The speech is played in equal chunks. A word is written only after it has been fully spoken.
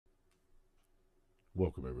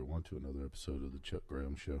Welcome, everyone, to another episode of the Chuck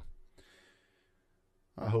Graham Show.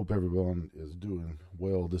 I hope everyone is doing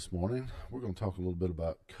well this morning. We're going to talk a little bit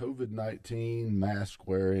about COVID-19, mask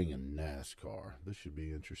wearing, and NASCAR. This should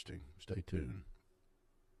be interesting. Stay tuned.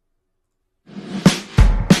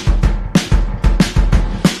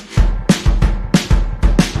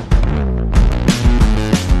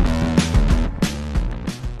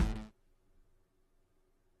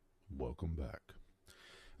 Welcome back.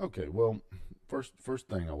 Okay, well, first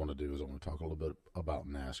thing I want to do is I want to talk a little bit about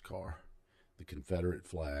NASCAR, the Confederate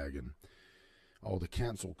flag, and all the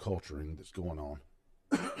cancel culturing that's going on.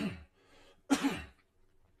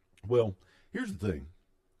 Well, here's the thing.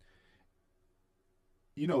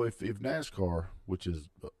 You know, if NASCAR, which is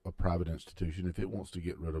a private institution, if it wants to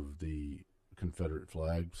get rid of the Confederate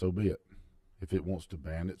flag, so be it. If it wants to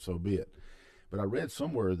ban it, so be it. But I read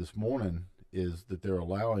somewhere this morning is that they're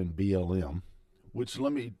allowing BLM, which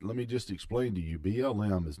let me just explain to you.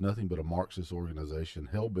 BLM is nothing but a Marxist organization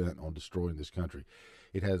hell-bent on destroying this country.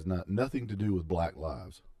 It has nothing to do with black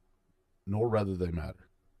lives, nor rather they matter.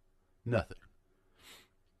 Nothing.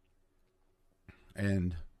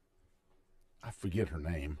 And I forget her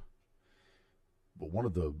name, but one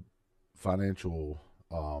of the financial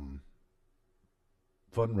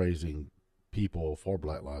fundraising people for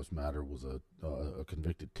Black Lives Matter was a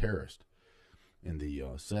convicted terrorist in the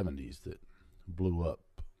 70s that blew up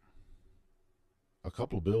a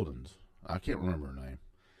couple of buildings. I can't remember her name.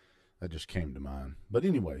 That just came to mind. But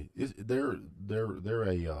anyway, they're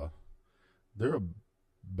a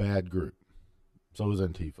bad group. So is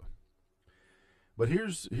Antifa. But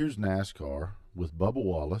here's NASCAR with Bubba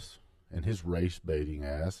Wallace and his race baiting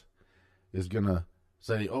ass is gonna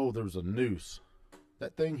say, "Oh, there's a noose."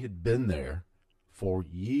 That thing had been there for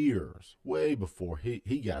years, way before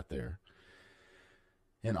he got there.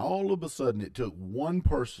 And all of a sudden, it took one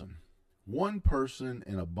person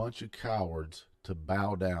and a bunch of cowards to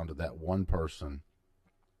bow down to that one person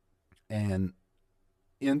and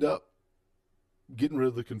end up getting rid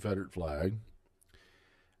of the Confederate flag,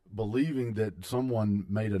 believing that someone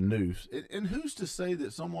made a noose. And who's to say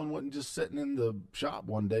that someone wasn't just sitting in the shop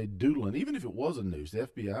one day doodling? Even if it was a noose, the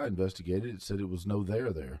FBI investigated it, said it was no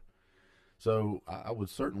there. So I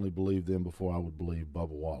would certainly believe them before I would believe Bubba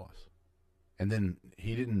Wallace. And then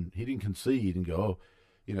he didn't concede and go, oh,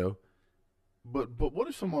 you know. But what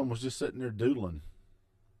if someone was just sitting there doodling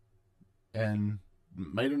and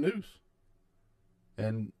made a noose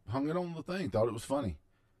and hung it on the thing, thought it was funny?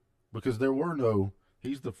 Because there were no,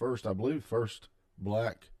 he's the first, I believe, first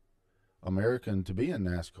black American to be in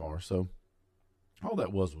NASCAR. So all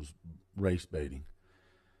that was race baiting.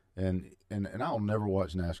 And I'll never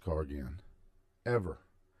watch NASCAR again, ever.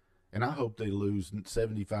 And I hope they lose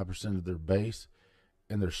 75% of their base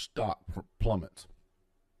and their stock plummets.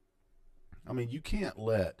 I mean, you can't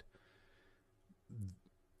let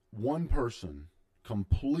one person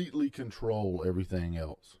completely control everything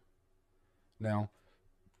else. Now,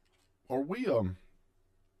 do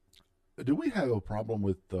we have a problem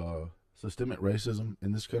with systemic racism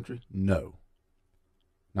in this country? No.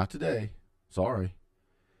 Not today. Sorry.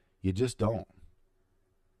 You just don't.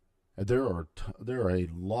 There are a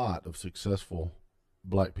lot of successful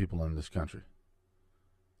black people in this country.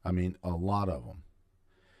 I mean, a lot of them.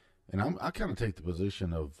 And I kind of take the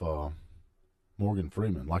position of Morgan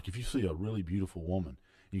Freeman. Like, if you see a really beautiful woman,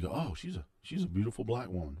 you go, "Oh, she's a beautiful black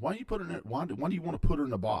woman." Why do you why do you want to put her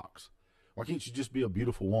in a box? Why can't she just be a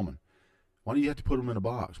beautiful woman? Why do you have to put them in a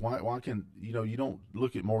box? Why can you don't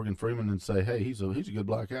look at Morgan Freeman and say, "Hey, he's a good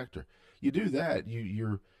black actor." You do that,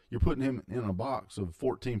 you're putting him in a box of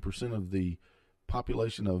 14% of the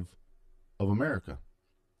population of America.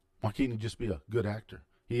 Why can't he just be a good actor?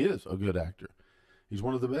 He is a good actor. He's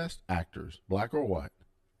one of the best actors, black or white.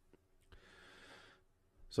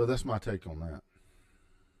 So that's my take on that.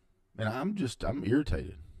 And I'm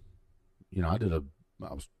irritated. I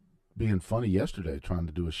was being funny yesterday trying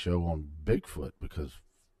to do a show on Bigfoot because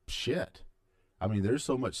shit. I mean, there's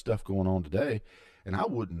so much stuff going on today, and I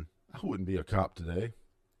wouldn't be a cop today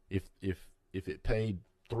if it paid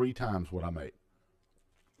 3 times what I made.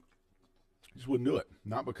 Just wouldn't do it.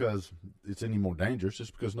 Not because it's any more dangerous,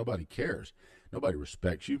 just because nobody cares. Nobody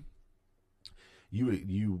respects you.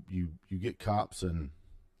 You get cops and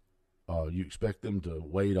you expect them to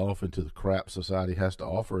wade off into the crap society has to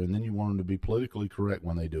offer, and then you want them to be politically correct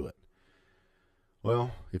when they do it.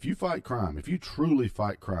 Well, if you fight crime, if you truly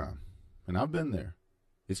fight crime, and I've been there,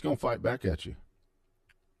 it's going to fight back at you.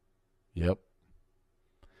 Yep.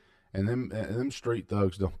 And them street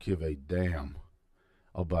thugs don't give a damn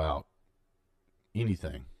about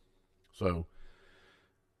anything. So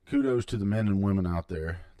kudos to the men and women out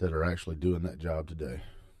there that are actually doing that job today.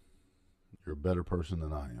 You're a better person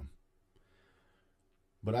than I am.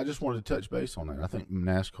 But I just wanted to touch base on that. I think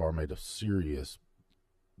NASCAR made a serious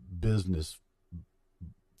business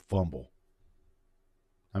fumble.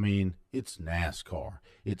 I mean, it's NASCAR.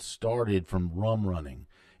 It started from rum running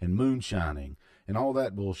and moonshining and all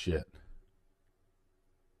that bullshit.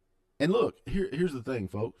 And look, here's the thing,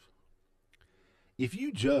 folks. If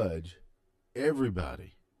you judge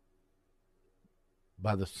everybody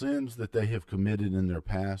by the sins that they have committed in their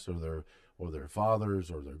past, or their fathers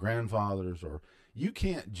or their grandfathers, or you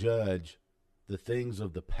can't judge the things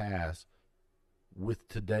of the past with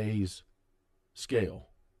today's scale.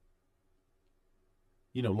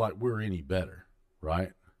 You know, like we're any better,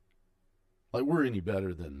 right? Like we're any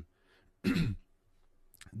better than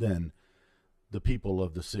than the people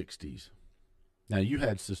of the 60s. Now, you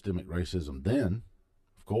had systemic racism then,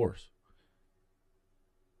 of course,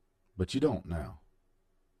 but you don't now.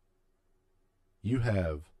 You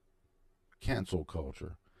have cancel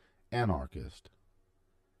culture, anarchist.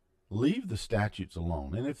 Leave the statutes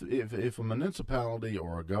alone. And if a municipality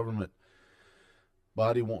or a government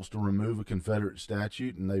body wants to remove a Confederate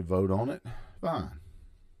statute and they vote on it, fine.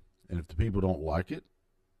 And if the people don't like it,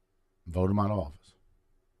 vote them out of office.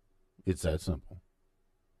 It's that simple.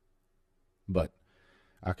 But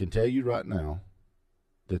I can tell you right now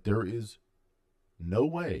that there is no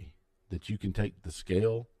way that you can take the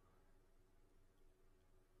scale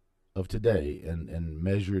of today and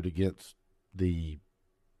measure it against the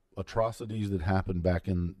atrocities that happened back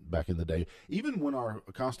in the day. Even when our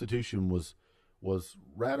Constitution was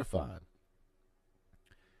ratified,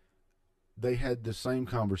 they had the same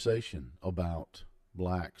conversation about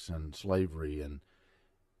blacks and slavery, and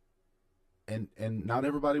not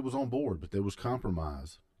everybody was on board, but there was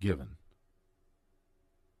compromise given.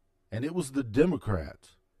 And it was the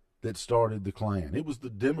Democrats that started the Klan. It was the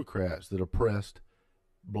Democrats that oppressed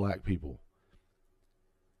black people.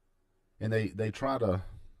 And they try to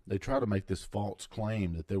make this false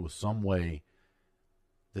claim that there was some way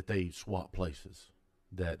that they swap places.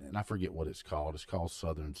 And I forget what it's called. It's called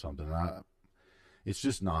Southern something. It's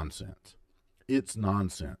just nonsense. It's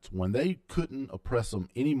nonsense. When they couldn't oppress them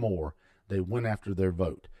anymore, they went after their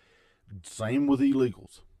vote. Same with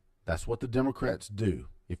illegals. That's what the Democrats do.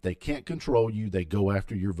 If they can't control you, they go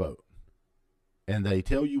after your vote. And they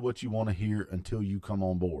tell you what you want to hear until you come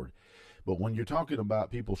on board. But when you're talking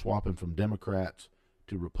about people swapping from Democrats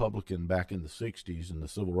to Republican back in the 60s in the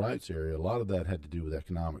civil rights area, a lot of that had to do with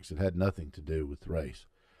economics. It had nothing to do with race.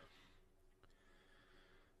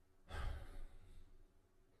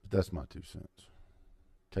 But that's my 2 cents.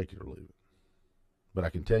 Take it or leave it. But I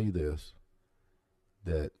can tell you this,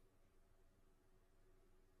 that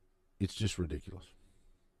it's just ridiculous.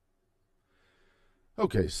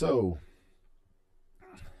 Okay, so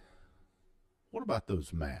what about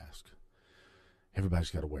those masks? Everybody's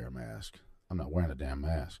got to wear a mask. I'm not wearing a damn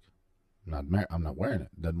mask. I'm not wearing it.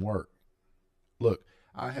 It doesn't work. Look,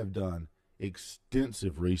 I have done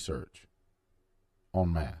extensive research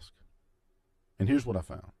on masks. And here's what I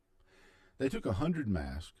found. They took 100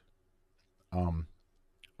 masks, a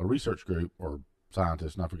research group or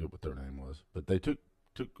scientists, and I forget what their name was, but they took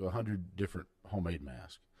 100 different homemade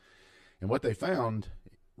masks. And what they found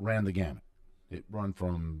ran the gamut. It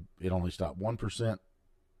only stopped 1%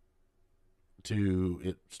 to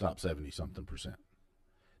it stopped 70-something%,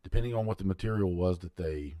 depending on what the material was that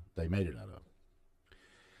they made it out of.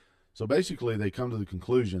 So basically, they come to the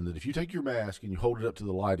conclusion that if you take your mask and you hold it up to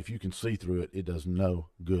the light, if you can see through it, it does no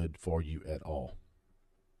good for you at all.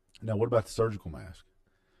 Now, what about the surgical mask?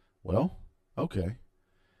 Well, okay.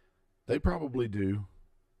 They probably do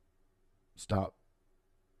stop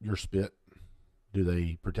your spit. Do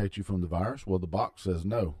they protect you from the virus? Well, the box says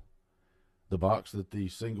no. The box that the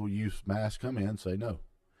single-use masks come in say no.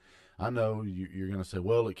 I know you're going to say,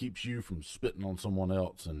 well, it keeps you from spitting on someone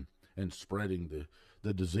else and spreading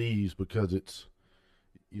the disease because it's,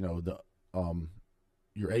 you're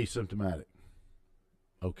asymptomatic.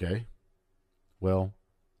 Okay. Well,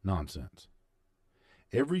 nonsense.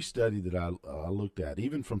 Every study that I looked at,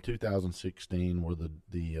 even from 2016, where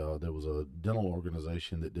there was a dental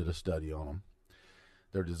organization that did a study on them,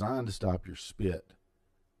 they're designed to stop your spit.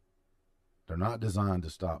 They're not designed to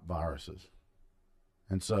stop viruses.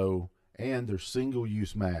 And they're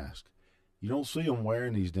single-use masks. You don't see them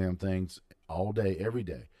wearing these damn things all day, every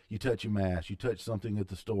day. You touch your mask, you touch something at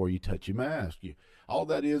the store, you touch your mask. All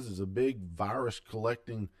that is a big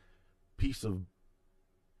virus-collecting piece of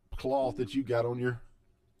cloth that you got on your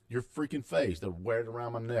freaking face. They'll wear it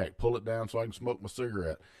around my neck, pull it down so I can smoke my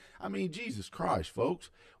cigarette. I mean, Jesus Christ, folks.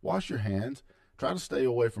 Wash your hands. Try to stay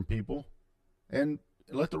away from people and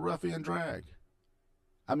let the rough end drag.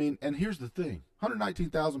 I mean, and here's the thing.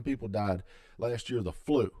 119,000 people died last year of the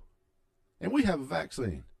flu. And we have a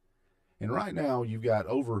vaccine. And right now you've got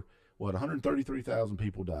over, 133,000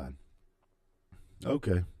 people died.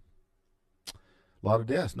 Okay. A lot of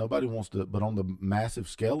deaths. Nobody wants to, but on the massive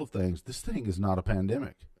scale of things, this thing is not a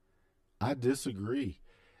pandemic. I disagree.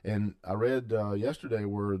 And I read yesterday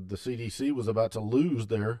where the CDC was about to lose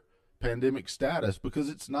their pandemic status because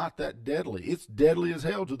it's not that deadly. It's deadly as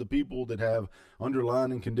hell to the people that have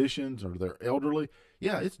underlying conditions or they're elderly.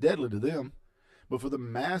 Yeah, it's deadly to them. But for the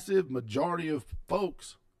massive majority of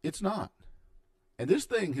folks, it's not. And this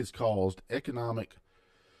thing has caused economic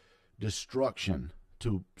destruction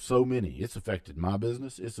to so many. It's affected my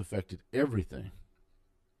business. It's affected everything.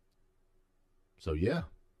 So, yeah,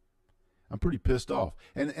 I'm pretty pissed off.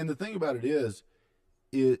 And the thing about it is,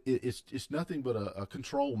 it's nothing but a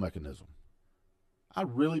control mechanism. I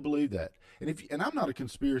really believe that. And I'm not a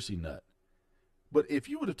conspiracy nut. But if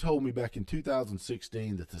you would have told me back in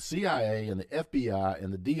 2016 that the CIA and the FBI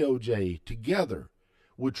and the DOJ together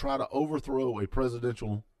would try to overthrow a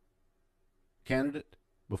presidential candidate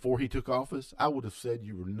before he took office, I would have said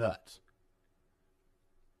you were nuts.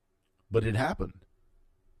 But it happened.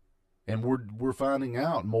 And we're finding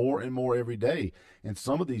out more and more every day. And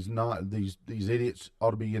some of these idiots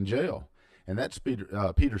ought to be in jail. And that's Peter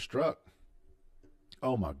Strzok.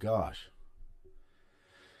 Oh my gosh.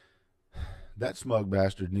 That smug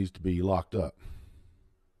bastard needs to be locked up.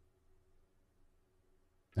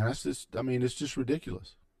 And that's just, it's just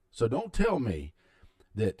ridiculous. So don't tell me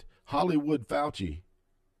that Hollywood Fauci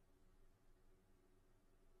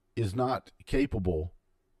is not capable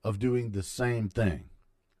of doing the same thing,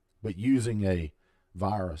 but using a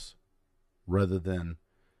virus rather than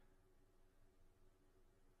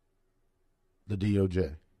the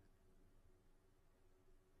DOJ.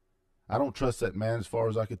 I don't trust that man as far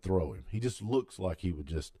as I could throw him. He just looks like he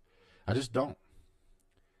would I just don't.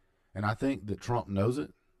 And I think that Trump knows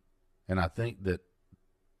it. And I think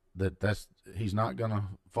that's he's not going to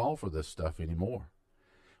fall for this stuff anymore.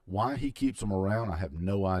 Why he keeps them around, I have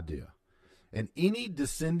no idea. And any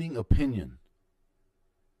dissenting opinion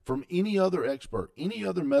from any other expert, any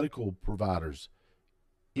other medical providers,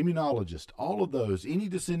 immunologist, all of those, any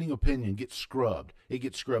dissenting opinion gets scrubbed. It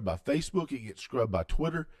gets scrubbed by Facebook. It gets scrubbed by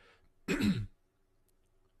Twitter.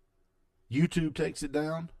 YouTube takes it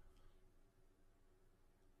down.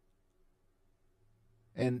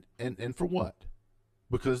 And for what?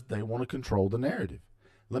 Because they want to control the narrative.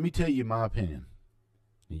 Let me tell you my opinion.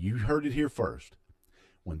 You heard it here first.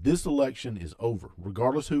 When this election is over,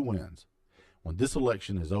 regardless who wins, when this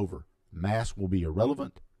election is over, masks will be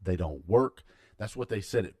irrelevant. They don't work. That's what they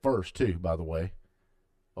said at first, too, by the way.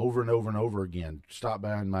 Over and over and over again. Stop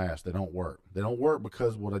buying masks. They don't work. They don't work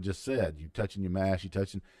because of what I just said. You touching your mask,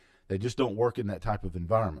 they just don't work in that type of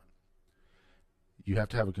environment. You have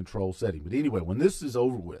to have a controlled setting. But anyway, when this is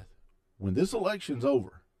over with, when this election's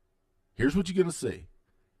over, here's what you're going to see.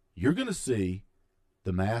 You're going to see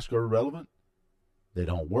the masks are irrelevant. They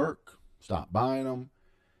don't work. Stop buying them.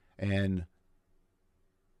 And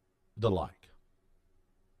the like.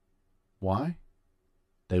 Why?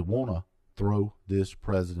 They want to throw this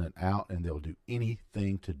president out, and they'll do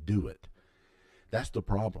anything to do it. That's the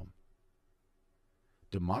problem.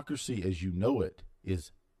 Democracy as you know it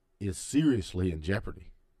is seriously in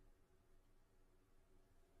jeopardy.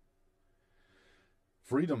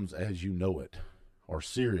 Freedoms as you know it are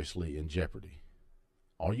seriously in jeopardy.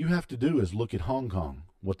 All you have to do is look at Hong Kong,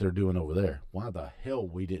 what they're doing over there. Why the hell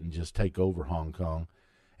we didn't just take over Hong Kong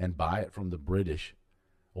and buy it from the British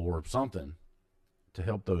or something to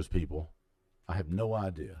help those people? I have no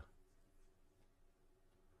idea.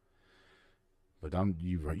 But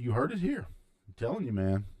you heard it here. I'm telling you,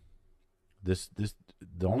 man. The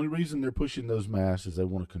only reason they're pushing those masks is they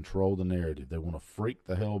want to control the narrative. They want to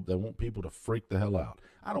they want people to freak the hell out.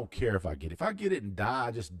 I don't care if I get it. If I get it and die,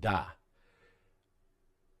 I just die.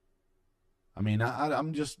 I mean,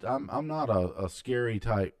 I'm not a scary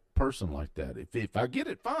type person like that. If I get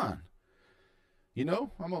it, fine. You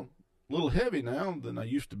know, I'm a little heavy now than I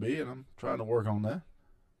used to be, and I'm trying to work on that.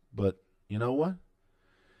 But you know what?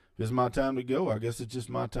 If it's my time to go, I guess it's just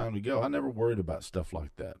my time to go. I never worried about stuff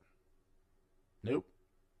like that. Nope.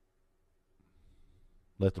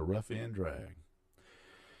 Let the rough end drag.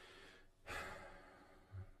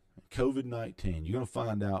 Covid-19. You're going to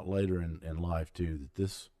find out later in life, too, that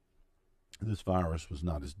this virus was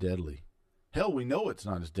not as deadly. Hell, we know it's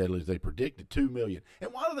not as deadly as they predicted, 2 million.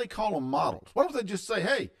 And why do they call them models? Why don't they just say,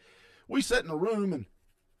 hey, we sat in a room and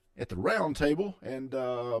at the round table and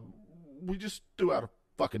we just threw out a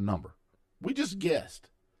fucking number. We just guessed.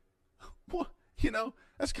 What?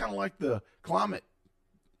 That's kind of like the climate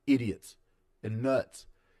idiots and nuts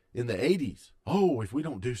in the 80s. Oh, if we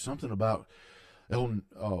don't do something about El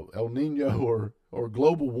Nino or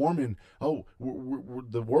global warming,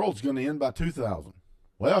 the world's going to end by 2000.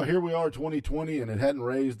 Well, here we are, 2020, and it hadn't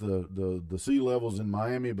raised the sea levels in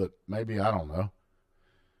Miami, but maybe, I don't know,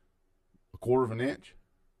 a quarter of an inch.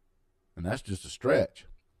 And that's just a stretch.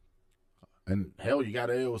 And hell, you got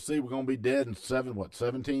AOC. We're going to be dead in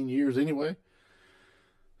 17 years anyway.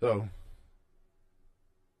 So,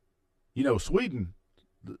 Sweden,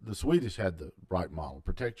 the Swedish had the right model.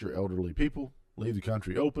 Protect your elderly people. Leave the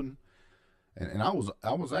country open. And I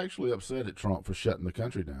was actually upset at Trump for shutting the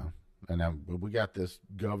country down. And now we got this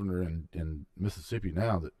governor in Mississippi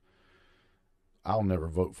now that I'll never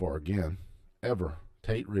vote for again, ever.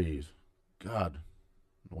 Tate Reeves. God,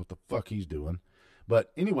 what the fuck he's doing.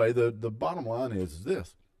 But anyway, the bottom line is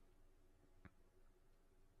this.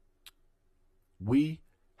 We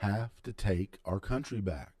have to take our country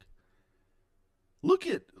back. Look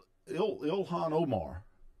at Ilhan Omar.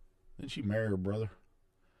 Didn't she marry her brother?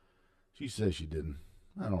 She says she didn't.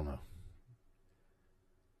 I don't know.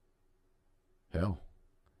 Hell.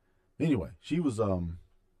 Anyway, she was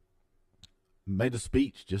made a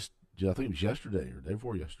speech just I think it was yesterday or day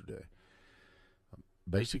before yesterday,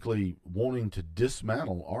 basically wanting to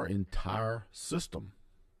dismantle our entire system.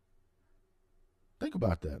 Think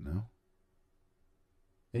about that now.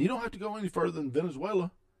 And you don't have to go any further than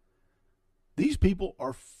Venezuela. These people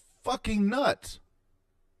are fucking nuts.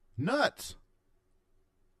 Nuts.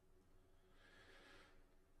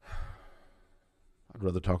 I'd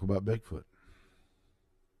rather talk about Bigfoot.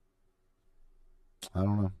 I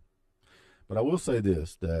don't know. But I will say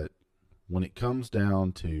this, that when it comes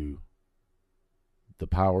down to the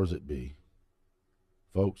powers that be,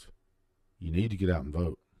 folks, you need to get out and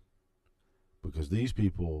vote. Because these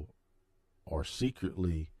people are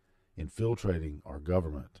secretly infiltrating our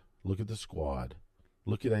government. Look at the Squad.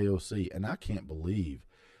 Look at AOC. And I can't believe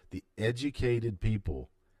the educated people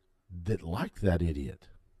that like that idiot.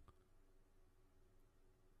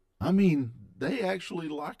 I mean, they actually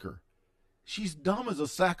like her. She's dumb as a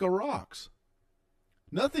sack of rocks.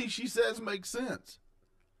 Nothing she says makes sense.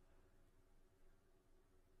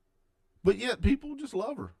 But yet people just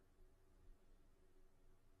love her.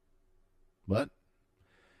 But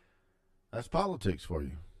that's politics for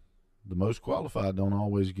you. The most qualified don't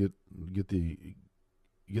always get the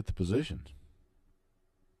positions.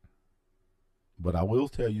 But I will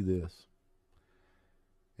tell you this,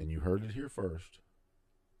 and you heard it here first.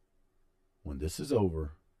 When this is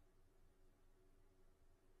over,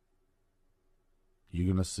 you're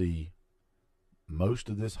going to see most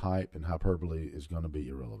of this hype and hyperbole is going to be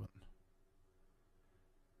irrelevant.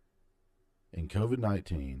 And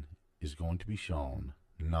COVID-19 is going to be shown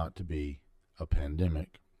not to be a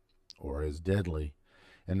pandemic or as deadly,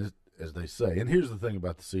 and as they say. And here's the thing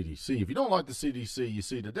about the CDC. If you don't like the CDC you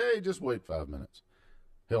see today, just wait 5 minutes.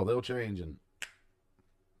 Hell, they'll change.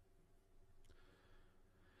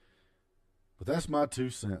 But that's my 2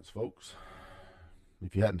 cents, folks.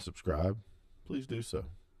 If you hadn't subscribed, please do so.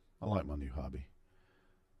 I like my new hobby.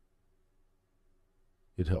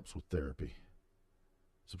 It helps with therapy.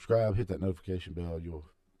 Subscribe, hit that notification bell.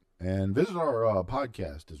 And visit our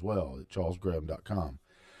podcast as well at charlesgraham.com.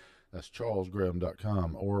 That's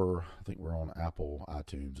charlesgraham.com, or I think we're on Apple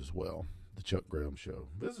iTunes as well. The Chuck Graham Show.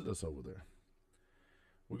 Visit us over there.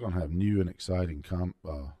 We're going to have new and exciting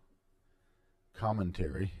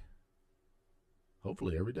commentary,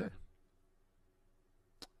 hopefully every day.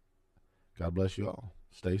 God bless you all.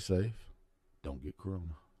 Stay safe. Don't get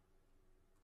corona.